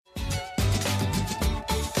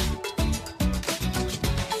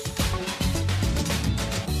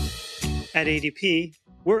At ADP,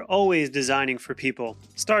 we're always designing for people,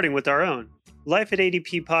 starting with our own. Life at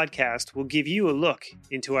ADP podcast will give you a look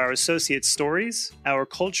into our associates' stories, our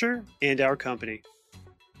culture, and our company.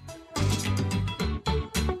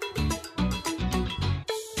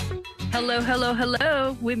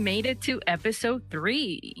 Hello. We made it to episode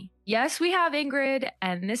 3. Yes, we have, Ingrid,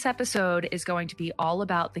 and this episode is going to be all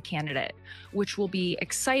about the candidate, which will be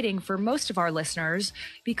exciting for most of our listeners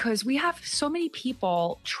because we have so many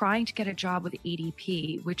people trying to get a job with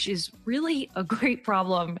ADP, which is really a great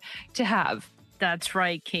problem to have. That's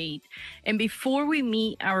right, Kate. And before we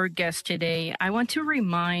meet our guest today, I want to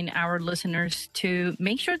remind our listeners to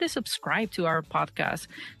make sure they subscribe to our podcast.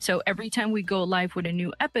 So every time we go live with a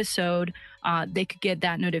new episode, they could get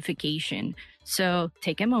that notification. So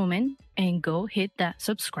take a moment and go hit that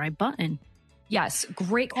subscribe button. Yes,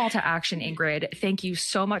 great call to action, Ingrid. Thank you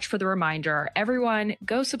so much for the reminder. Everyone,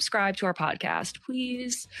 go subscribe to our podcast,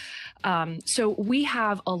 please. So we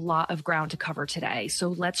have a lot of ground to cover today. So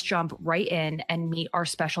let's jump right in and meet our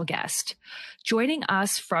special guest. Joining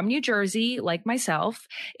us from New Jersey, like myself,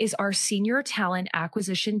 is our Senior Talent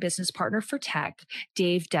Acquisition Business Partner for Tech,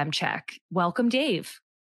 Dave Demchek. Welcome, Dave.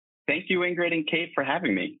 Thank you, Ingrid and Kate, for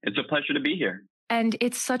having me. It's a pleasure to be here. And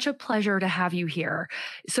it's such a pleasure to have you here.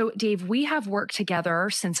 So, Dave, we have worked together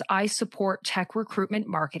since I support tech recruitment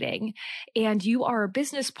marketing, and you are a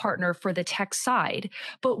business partner for the tech side.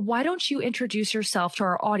 But why don't you introduce yourself to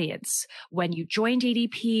our audience? When you joined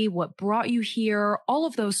ADP, what brought you here, all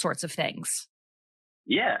of those sorts of things.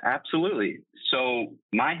 Yeah, absolutely. So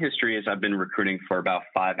my history is I've been recruiting for about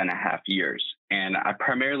 5.5 years, and I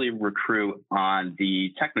primarily recruit on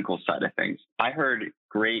the technical side of things. I heard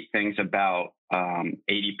great things about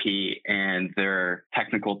ADP and their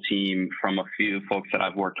technical team from a few folks that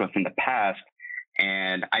I've worked with in the past.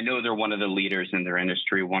 And I know they're one of the leaders in their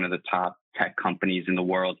industry, one of the top tech companies in the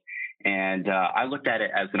world. And I looked at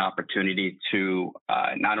it as an opportunity to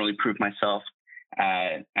not only prove myself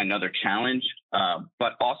at another challenge,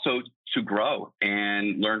 but also to grow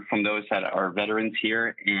and learn from those that are veterans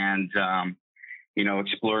here and,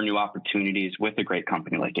 explore new opportunities with a great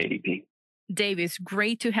company like ADP. Dave, it's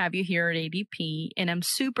great to have you here at ADP, and I'm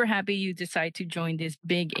super happy you decided to join this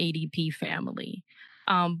big ADP family.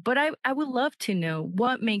 But I would love to know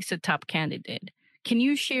what makes a top candidate. Can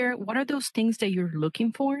you share what are those things that you're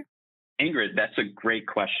looking for? Ingrid, that's a great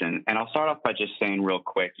question. And I'll start off by just saying real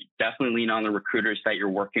quick, definitely lean on the recruiters that you're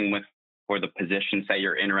working with for the positions that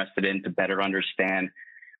you're interested in to better understand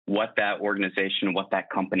what that organization, what that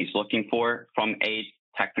company's looking for from a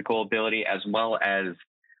technical ability, as well as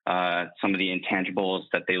some of the intangibles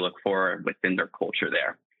that they look for within their culture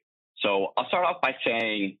there. So I'll start off by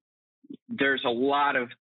saying there's a lot of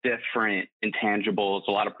different intangibles,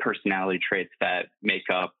 a lot of personality traits that make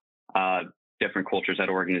up different cultures at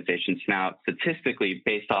organizations. Now, statistically,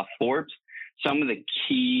 based off Forbes, some of the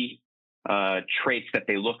key traits that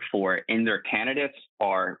they look for in their candidates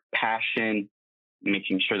are passion,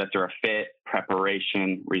 making sure that they're a fit,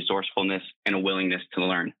 preparation, resourcefulness, and a willingness to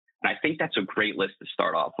learn. And I think that's a great list to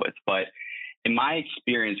start off with. But in my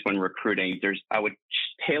experience when recruiting, I would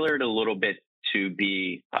tailor it a little bit to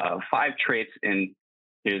be 5 traits, and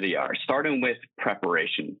here they are, starting with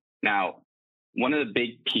preparation. Now, one of the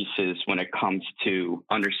big pieces when it comes to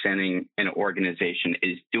understanding an organization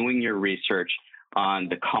is doing your research on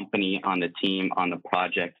the company, on the team, on the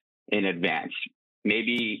project in advance.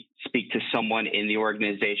 Maybe speak to someone in the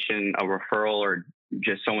organization, a referral, or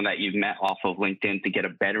just someone that you've met off of LinkedIn to get a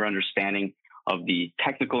better understanding of the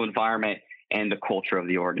technical environment and the culture of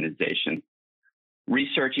the organization.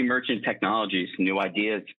 Research emerging technologies, new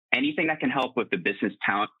ideas, anything that can help with the business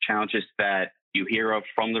challenges that you hear of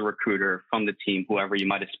from the recruiter, from the team, whoever you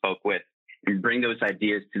might have spoke with, and bring those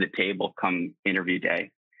ideas to the table come interview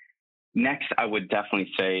day. Next, I would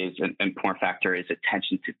definitely say is an important factor is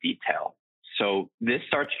attention to detail. So this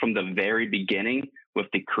starts from the very beginning with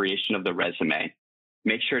the creation of the resume.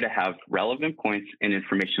 Make sure to have relevant points and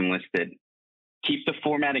information listed. Keep the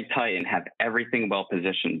formatting tight and have everything well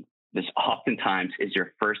positioned. This oftentimes is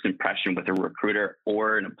your first impression with a recruiter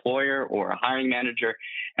or an employer or a hiring manager.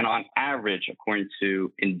 And on average, according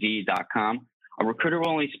to Indeed.com, a recruiter will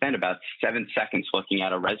only spend about 7 seconds looking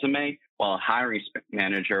at a resume, while a hiring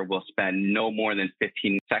manager will spend no more than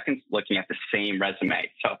 15 seconds looking at the same resume.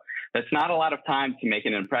 So that's not a lot of time to make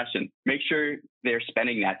an impression. Make sure they're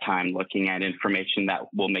spending that time looking at information that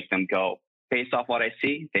will make them go, based off what I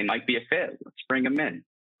see, they might be a fit. Let's bring them in.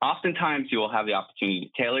 Oftentimes, you will have the opportunity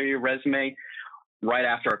to tailor your resume right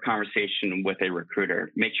after a conversation with a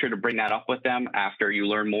recruiter. Make sure to bring that up with them after you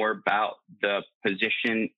learn more about the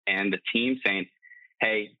position and the team, saying,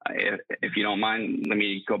 hey, if you don't mind, let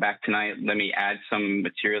me go back tonight. Let me add some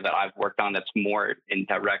material that I've worked on that's more in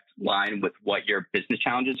direct line with what your business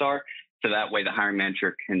challenges are. So that way the hiring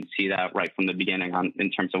manager can see that right from the beginning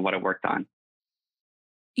in terms of what I worked on.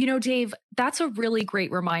 You know, Dave, that's a really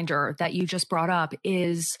great reminder that you just brought up,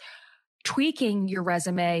 is tweaking your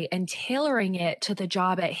resume and tailoring it to the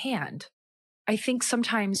job at hand. I think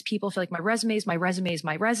sometimes people feel like my resume is my resume is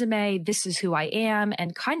my resume. This is who I am,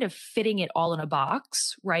 and kind of fitting it all in a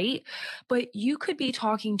box, right? But you could be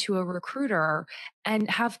talking to a recruiter and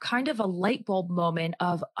have kind of a light bulb moment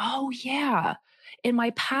of, oh yeah, in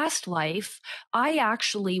my past life, I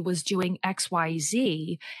actually was doing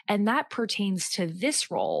XYZ, and that pertains to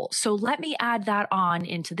this role. So let me add that on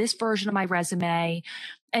into this version of my resume.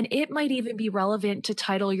 And it might even be relevant to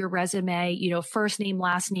title your resume, you know, first name,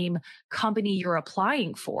 last name, company you're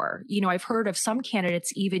applying for. You know, I've heard of some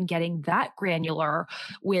candidates even getting that granular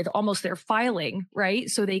with almost their filing, right?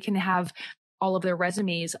 So they can have all of their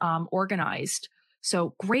resumes organized.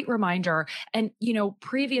 So great reminder. And, you know,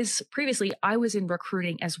 previously I was in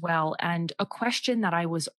recruiting as well. And a question that I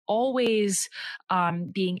was always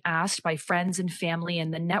being asked by friends and family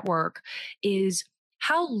in the network is,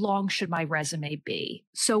 how long should my resume be?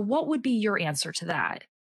 So what would be your answer to that?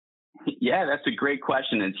 Yeah, that's a great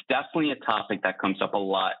question. It's definitely a topic that comes up a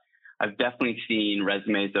lot. I've definitely seen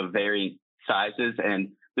resumes of varying sizes, and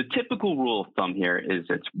the typical rule of thumb here is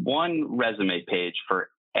it's one resume page for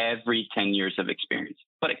every 10 years of experience,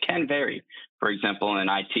 but it can vary. For example, in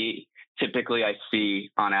IT, typically I see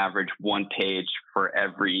on average one page for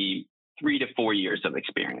every 3 to 4 years of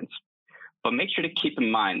experience. But make sure to keep in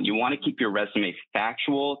mind, you want to keep your resume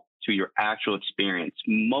factual to your actual experience.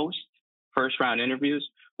 Most first round interviews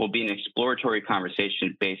will be an exploratory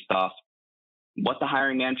conversation based off what the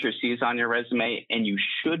hiring manager sees on your resume, and you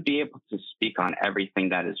should be able to speak on everything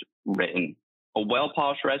that is written. A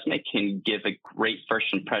well-polished resume can give a great first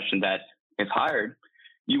impression that, if hired,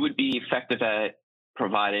 you would be effective at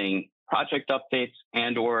providing project updates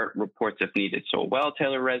and or reports if needed. So a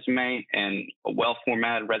well-tailored resume and a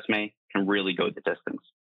well-formatted resume can really go the distance.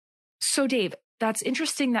 So Dave, that's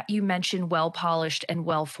interesting that you mentioned well-polished and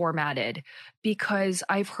well-formatted, because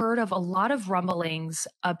I've heard of a lot of rumblings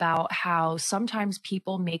about how sometimes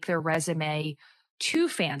people make their resume too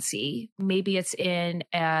fancy. Maybe it's in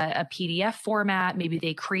a PDF format. Maybe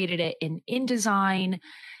they created it in InDesign.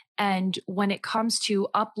 And when it comes to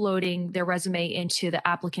uploading their resume into the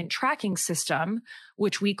applicant tracking system,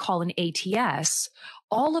 which we call an ATS,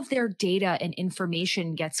 all of their data and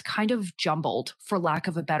information gets kind of jumbled, for lack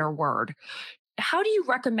of a better word. How do you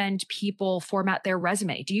recommend people format their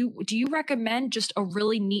resume? Do you recommend just a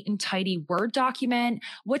really neat and tidy Word document?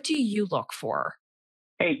 What do you look for?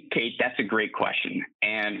 Hey, Kate, that's a great question.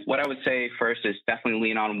 And what I would say first is definitely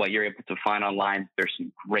lean on what you're able to find online. There's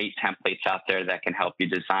some great templates out there that can help you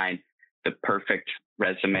design the perfect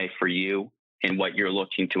resume for you and what you're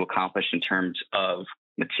looking to accomplish in terms of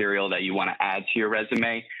material that you want to add to your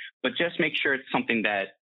resume. But just make sure it's something that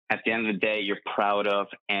at the end of the day, you're proud of,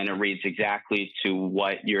 and it reads exactly to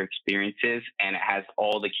what your experience is, and it has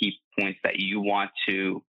all the key points that you want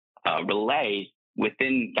to relay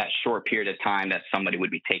within that short period of time that somebody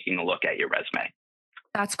would be taking a look at your resume.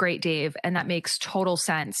 That's great, Dave. And that makes total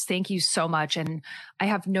sense. Thank you so much. And I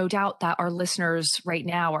have no doubt that our listeners right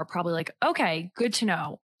now are probably like, okay, good to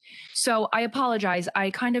know. So I apologize.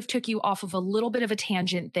 I kind of took you off of a little bit of a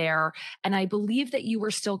tangent there. And I believe that you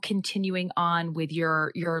were still continuing on with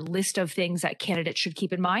your list of things that candidates should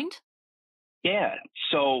keep in mind. Yeah.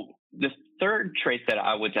 So the third trait that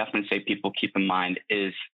I would definitely say people keep in mind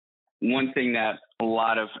is one thing that a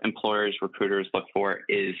lot of employers, recruiters look for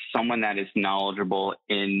is someone that is knowledgeable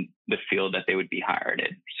in the field that they would be hired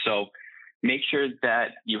in. So make sure that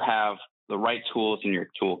you have the right tools in your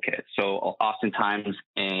toolkit. So oftentimes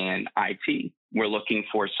in IT, we're looking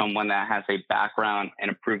for someone that has a background and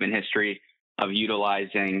a proven history of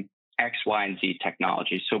utilizing X, Y, and Z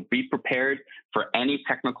technology. So be prepared for any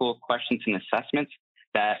technical questions and assessments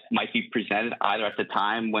that might be presented either at the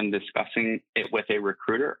time when discussing it with a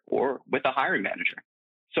recruiter or with a hiring manager.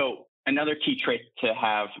 So another key trait to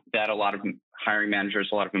have that a lot of hiring managers,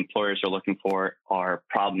 a lot of employers are looking for are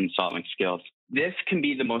problem-solving skills. This can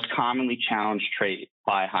be the most commonly challenged trait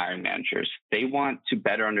by hiring managers. They want to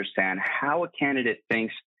better understand how a candidate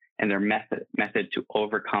thinks and their method to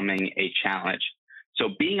overcoming a challenge. So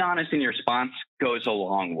being honest in your response goes a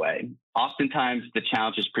long way. Oftentimes, the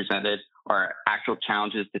challenges presented are actual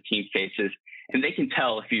challenges the team faces, and they can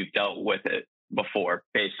tell if you've dealt with it before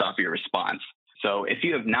based off your response. So if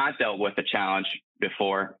you have not dealt with a challenge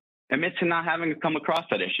before, admit to not having come across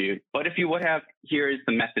that issue. But if you would have, here is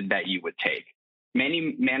the method that you would take.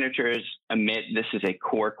 Many managers admit this is a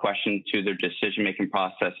core question to their decision-making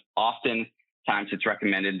process. Oftentimes it's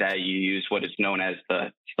recommended that you use what is known as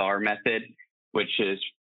the STAR method, which is,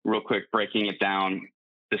 real quick, breaking it down,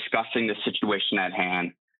 discussing the situation at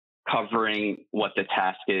hand, covering what the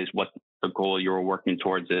task is, what the goal you're working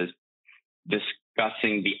towards is,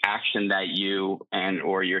 discussing the action that you and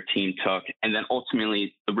or your team took, and then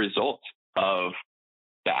ultimately the results of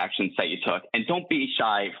the actions that you took. And don't be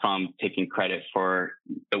shy from taking credit for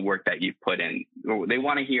the work that you put in. They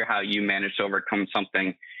want to hear how you managed to overcome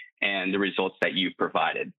something and the results that you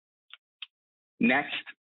provided. Next,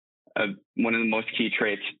 one of the most key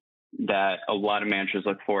traits that a lot of managers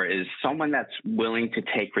look for is someone that's willing to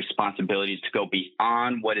take responsibility to go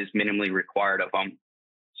beyond what is minimally required of them.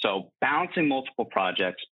 So balancing multiple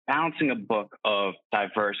projects, balancing a book of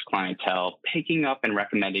diverse clientele, picking up and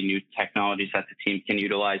recommending new technologies that the team can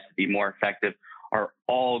utilize to be more effective are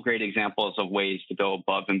all great examples of ways to go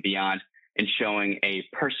above and beyond and showing a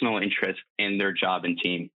personal interest in their job and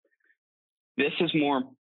team. This is more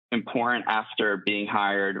important after being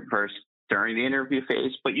hired versus during the interview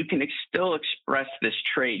phase, but you can still express this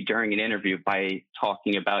trait during an interview by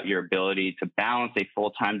talking about your ability to balance a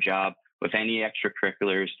full-time job with any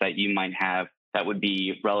extracurriculars that you might have that would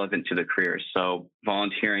be relevant to the career. So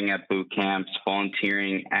volunteering at boot camps,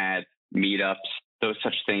 volunteering at meetups, those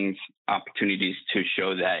such things, opportunities to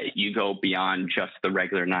show that you go beyond just the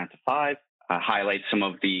regular 9 to 5, highlight some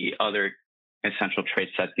of the other essential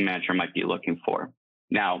traits that the manager might be looking for.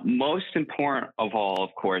 Now, most important of all, of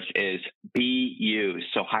course, is be you.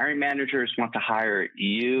 So hiring managers want to hire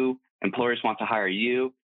you, employers want to hire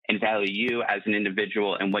you, and value you as an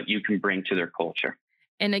individual and what you can bring to their culture.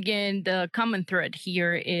 And again, the common thread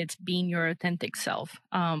here is being your authentic self,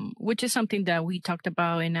 which is something that we talked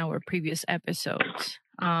about in our previous episodes.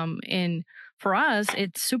 And for us,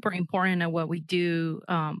 it's super important at what we do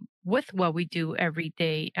with what we do every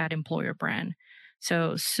day at Employer Brand.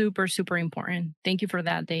 So super, super important. Thank you for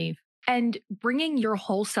that, Dave. And bringing your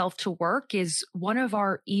whole self to work is one of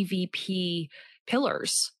our EVP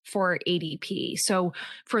pillars for ADP. So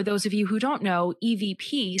for those of you who don't know,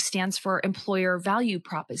 EVP stands for Employer Value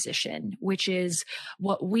Proposition, which is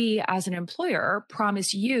what we as an employer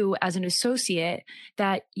promise you as an associate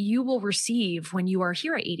that you will receive when you are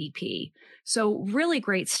here at ADP. So really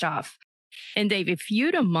great stuff. And Dave, if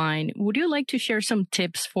you don't mind, would you like to share some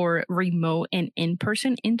tips for remote and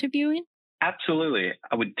in-person interviewing? Absolutely.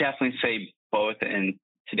 I would definitely say both in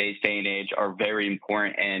today's day and age are very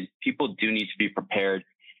important, and people do need to be prepared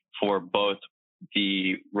for both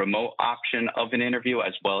the remote option of an interview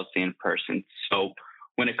as well as the in-person. So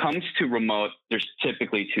when it comes to remote, there's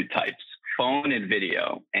typically two types, phone and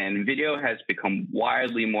video. And video has become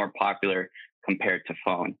widely more popular compared to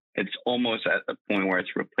phone. It's almost at the point where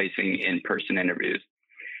it's replacing in-person interviews.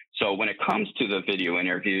 So when it comes to the video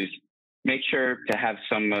interviews, make sure to have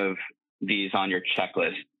some of these on your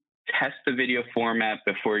checklist. Test the video format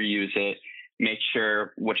before you use it. Make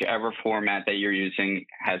sure whichever format that you're using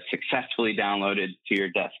has successfully downloaded to your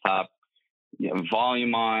desktop.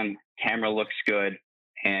 Volume on, camera looks good,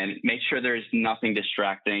 and make sure there's nothing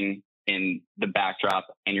distracting in the backdrop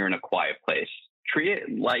and you're in a quiet place. Treat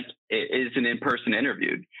it like it is an in-person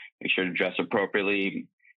interview. Make sure to dress appropriately,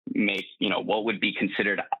 make, what would be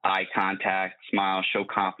considered eye contact, smile, show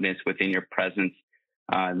confidence within your presence.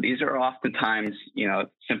 These are oftentimes,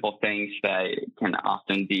 simple things that can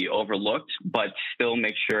often be overlooked, but still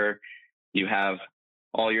make sure you have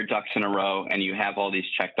all your ducks in a row and you have all these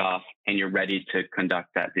checked off and you're ready to conduct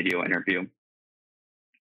that video interview.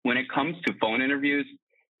 When it comes to phone interviews,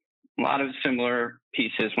 a lot of similar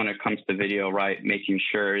pieces when it comes to video, right? Making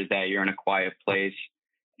sure that you're in a quiet place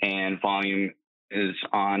and volume is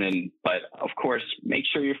on, but of course, make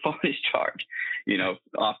sure your phone is charged.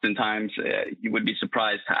 Oftentimes you would be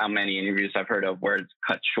surprised how many interviews I've heard of where it's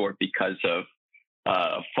cut short because of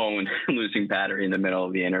phone losing battery in the middle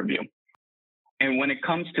of the interview. And when it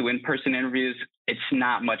comes to in-person interviews, it's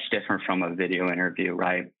not much different from a video interview,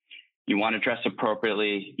 right? You want to dress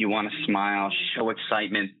appropriately. You want to smile, show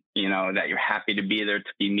excitement, that you're happy to be there,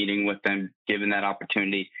 to be meeting with them, given that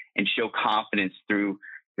opportunity, and show confidence through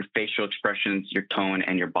your facial expressions, your tone,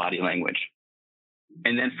 and your body language.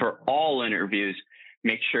 And then for all interviews,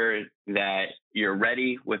 make sure that you're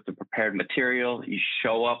ready with the prepared material. You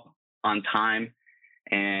show up on time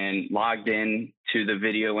and logged in to the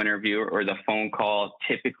video interview or the phone call.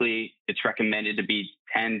 Typically, it's recommended to be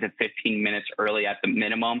 10 to 15 minutes early at the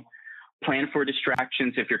minimum. Plan for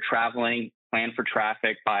distractions if you're traveling. Plan for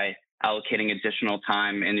traffic by allocating additional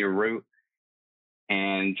time in your route.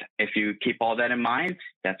 And if you keep all that in mind,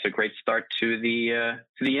 that's a great start to the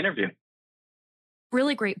interview.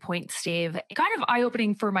 Really great point, Steve. Kind of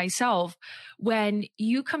eye-opening for myself when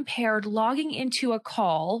you compared logging into a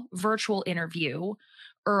call, virtual interview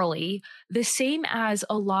early, the same as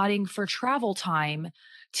allotting for travel time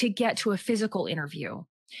to get to a physical interview.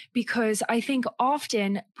 Because I think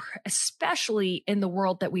often, especially in the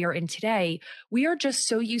world that we are in today, we are just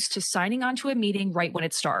so used to signing on to a meeting right when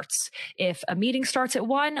it starts. If a meeting starts at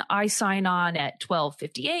 1, I sign on at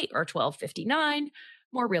 12:58 or 12:59.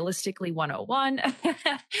 More realistically, 1:01.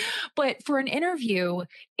 But for an interview,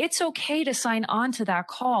 it's okay to sign on to that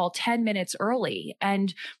call 10 minutes early.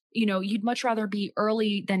 And, you'd much rather be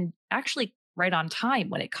early than actually right on time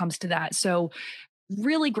when it comes to that. So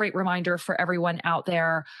really great reminder for everyone out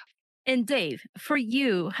there. And Dave, for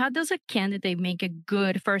you, how does a candidate make a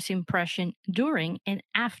good first impression during and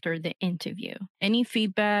after the interview? Any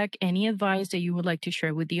feedback, any advice that you would like to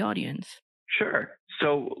share with the audience? Sure.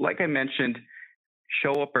 So like I mentioned,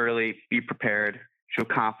 show up early, be prepared, show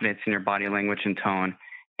confidence in your body language and tone.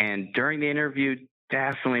 And during the interview,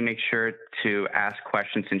 definitely make sure to ask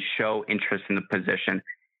questions and show interest in the position.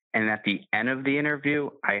 And at the end of the interview,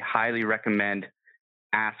 I highly recommend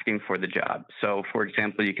asking for the job. So for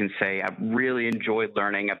example, you can say, I've really enjoyed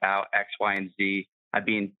learning about X, Y, and Z. I'd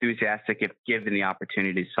be enthusiastic if given the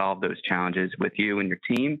opportunity to solve those challenges with you and your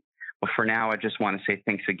team. But for now, I just want to say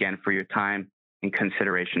thanks again for your time and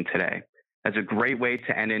consideration today. That's a great way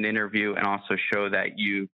to end an interview and also show that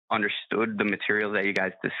you understood the material that you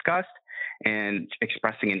guys discussed and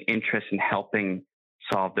expressing an interest in helping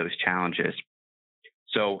solve those challenges.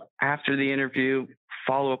 So after the interview,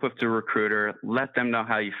 follow up with the recruiter, let them know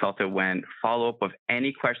how you felt it went, follow up with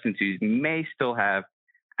any questions you may still have,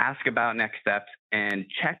 ask about next steps, and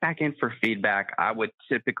check back in for feedback. I would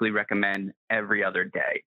typically recommend every other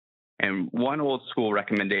day. And one old school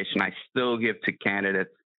recommendation I still give to candidates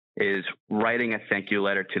is writing a thank you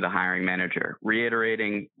letter to the hiring manager,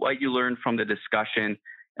 reiterating what you learned from the discussion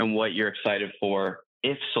and what you're excited for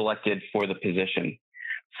if selected for the position.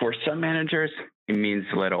 For some managers, it means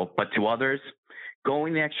little, but to others,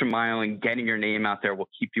 going the extra mile and getting your name out there will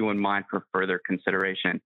keep you in mind for further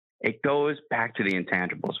consideration. It goes back to the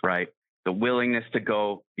intangibles, right? The willingness to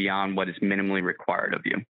go beyond what is minimally required of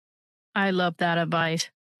you. I love that advice.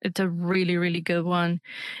 It's a really, really good one.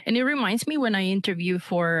 And it reminds me when I interview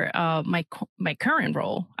for my current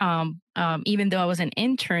role, even though I was an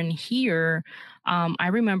intern here, I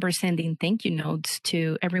remember sending thank you notes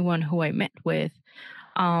to everyone who I met with.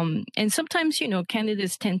 And sometimes,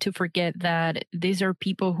 candidates tend to forget that these are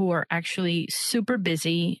people who are actually super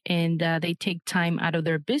busy and they take time out of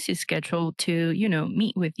their busy schedule to,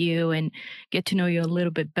 meet with you and get to know you a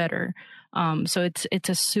little bit better. So it's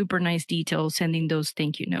a super nice detail sending those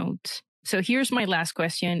thank you notes. So here's my last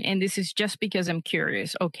question, and this is just because I'm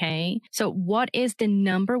curious, okay? So what is the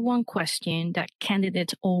number one question that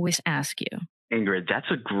candidates always ask you? Ingrid, that's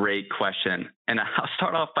a great question. And I'll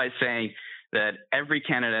start off by saying that every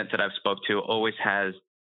candidate that I've spoke to always has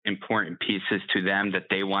important pieces to them that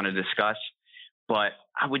they want to discuss. But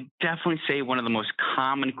I would definitely say one of the most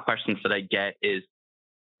common questions that I get is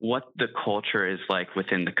what the culture is like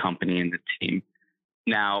within the company and the team.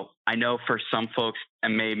 Now, I know for some folks it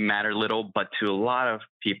may matter little, but to a lot of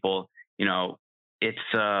people,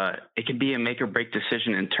 it can be a make or break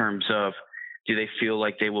decision in terms of, do they feel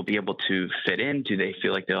like they will be able to fit in? Do they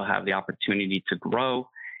feel like they'll have the opportunity to grow?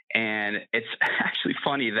 And it's actually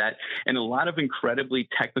funny that in a lot of incredibly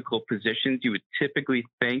technical positions, you would typically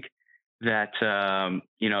think that,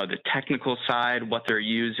 the technical side, what they're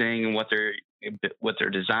using, what they're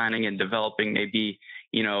designing and developing may be,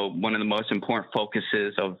 one of the most important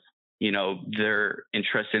focuses of, their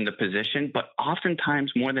interest in the position. But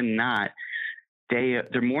oftentimes, more than not,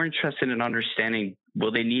 they're more interested in understanding,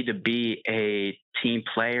 will they need to be a team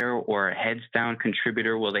player or a heads down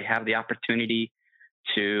contributor? Will they have the opportunity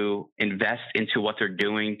to invest into what they're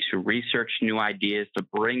doing, to research new ideas, to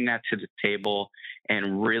bring that to the table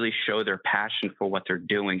and really show their passion for what they're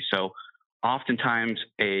doing? So oftentimes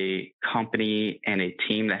a company and a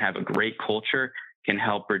team that have a great culture can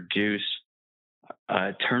help reduce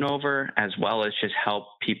turnover, as well as just help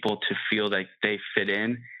people to feel like they fit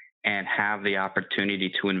in and have the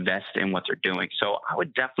opportunity to invest in what they're doing. So I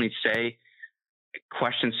would definitely say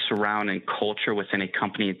questions surrounding culture within a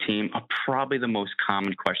company and team are probably the most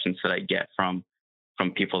common questions that I get from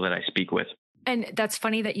people that I speak with. And that's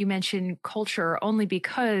funny that you mentioned culture, only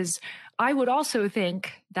because I would also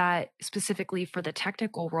think that specifically for the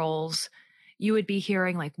technical roles, you would be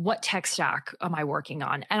hearing like, what tech stack am I working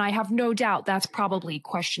on? And I have no doubt that's probably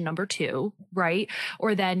question number 2, right?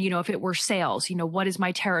 Or then, if it were sales, what is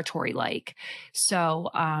my territory like?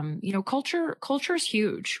 So, culture is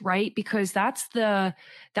huge, right? Because that's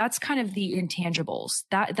kind of the intangibles.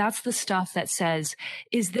 That's the stuff that says,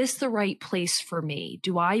 is this the right place for me?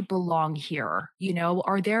 Do I belong here?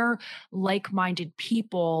 Are there like-minded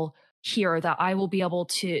people here that I will be able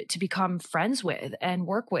to become friends with and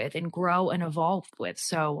work with and grow and evolve with?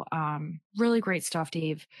 So really great stuff,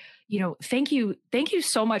 Dave. Thank you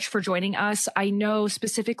so much for joining us. I know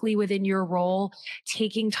specifically within your role,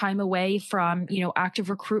 taking time away from active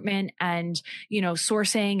recruitment and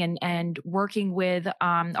sourcing and working with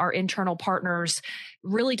our internal partners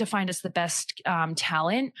really to find us the best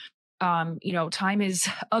talent. Time is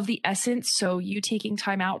of the essence. So you taking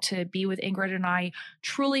time out to be with Ingrid and I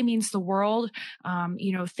truly means the world.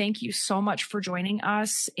 Thank you so much for joining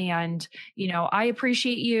us. And, I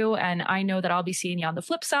appreciate you. And I know that I'll be seeing you on the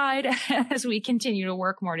flip side as we continue to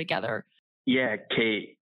work more together. Yeah,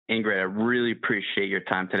 Kate, Ingrid, I really appreciate your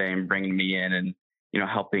time today and bringing me in and,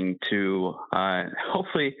 helping to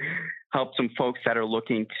hopefully help some folks that are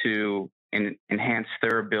looking to enhance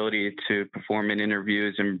their ability to perform in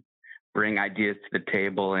interviews and bring ideas to the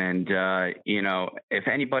table. And, if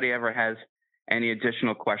anybody ever has any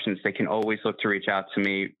additional questions, they can always look to reach out to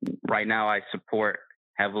me. Right now, I support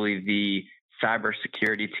heavily the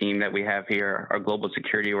cybersecurity team that we have here, our global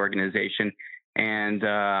security organization. And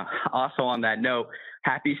also on that note,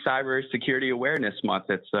 happy Cybersecurity Awareness Month.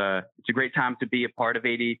 It's a great time to be a part of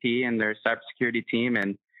ADP and their cybersecurity team.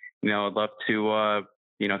 And, I'd love to,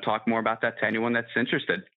 talk more about that to anyone that's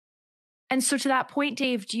interested. And so to that point,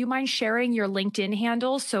 Dave, do you mind sharing your LinkedIn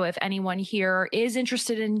handle? So if anyone here is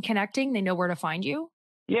interested in connecting, they know where to find you?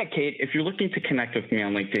 Yeah, Kate, if you're looking to connect with me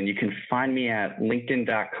on LinkedIn, you can find me at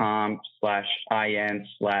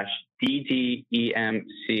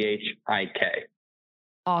linkedin.com/in/DDEMCHIK.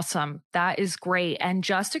 Awesome. That is great. And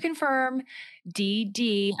just to confirm,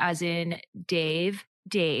 DD as in Dave,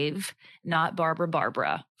 not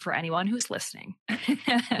Barbara, for anyone who's listening.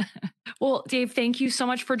 Well, Dave, thank you so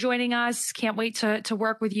much for joining us. Can't wait to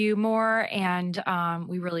work with you more. And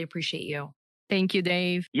we really appreciate you. Thank you,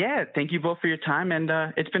 Dave. Yeah, thank you both for your time. And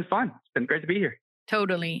it's been fun. It's been great to be here.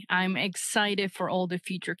 Totally. I'm excited for all the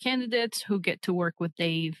future candidates who get to work with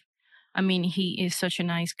Dave. I mean, he is such a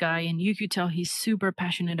nice guy, and you could tell he's super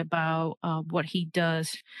passionate about what he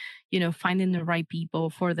does. Finding the right people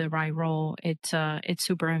for the right role. It's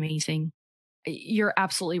super amazing. You're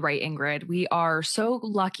absolutely right, Ingrid. We are so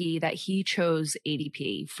lucky that he chose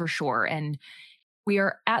ADP for sure. And we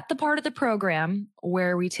are at the part of the program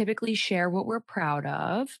where we typically share what we're proud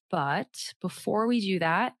of. But before we do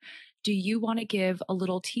that, do you want to give a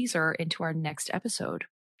little teaser into our next episode?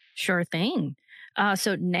 Sure thing.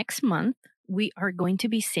 So next month, we are going to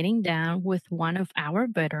be sitting down with one of our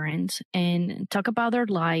veterans and talk about their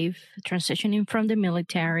life, transitioning from the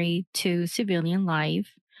military to civilian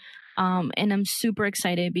life. And I'm super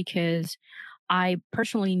excited because I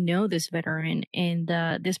personally know this veteran, and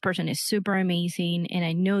this person is super amazing. And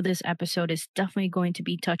I know this episode is definitely going to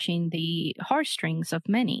be touching the heartstrings of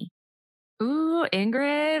many. Ooh,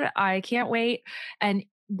 Ingrid, I can't wait. And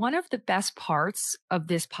one of the best parts of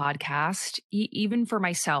this podcast, even for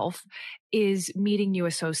myself, is meeting new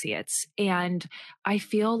associates. And I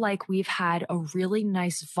feel like we've had a really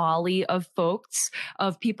nice volley of folks,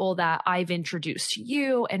 of people that I've introduced to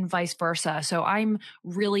you and vice versa. So I'm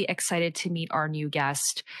really excited to meet our new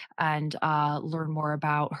guest and learn more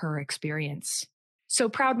about her experience. So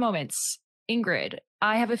proud moments. Ingrid,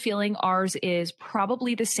 I have a feeling ours is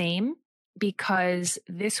probably the same, because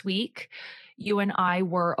this week you and I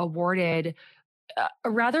were awarded a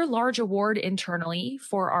rather large award internally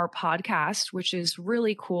for our podcast, which is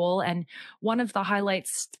really cool. And one of the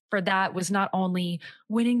highlights for that was not only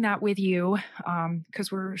winning that with you,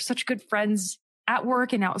 because we're such good friends at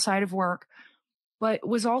work and outside of work, but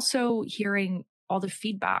was also hearing all the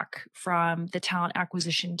feedback from the talent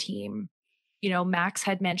acquisition team. Max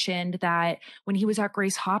had mentioned that when he was at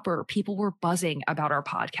Grace Hopper, people were buzzing about our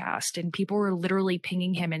podcast, and people were literally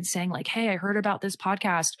pinging him and saying like, hey, I heard about this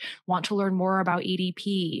podcast, want to learn more about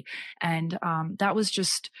ADP. And that was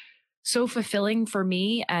just so fulfilling for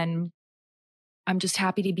me. And I'm just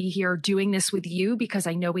happy to be here doing this with you, because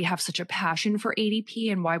I know we have such a passion for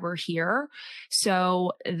ADP and why we're here.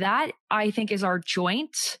 So that, I think, is our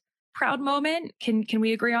joint proud moment. Can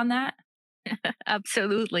we agree on that?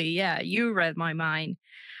 Absolutely. Yeah, you read my mind.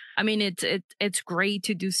 I mean, it's great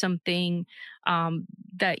to do something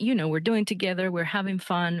that we're doing together. We're having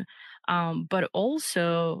fun, but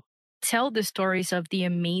also tell the stories of the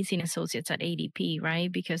amazing associates at ADP,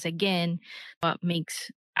 right? Because again, what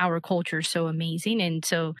makes our culture so amazing. And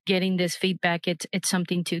so getting this feedback, it's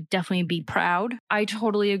something to definitely be proud. I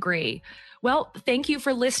totally agree. Well, thank you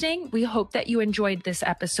for listening. We hope that you enjoyed this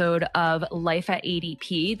episode of Life at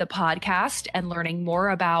ADP, the podcast, and learning more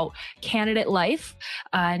about candidate life.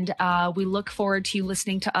 And we look forward to you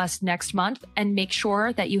listening to us next month. And make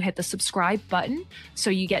sure that you hit the subscribe button so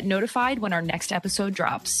you get notified when our next episode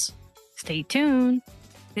drops. Stay tuned.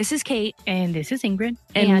 This is Kate. And this is Ingrid.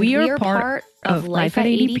 And we are part of Life at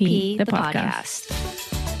ADP, the podcast.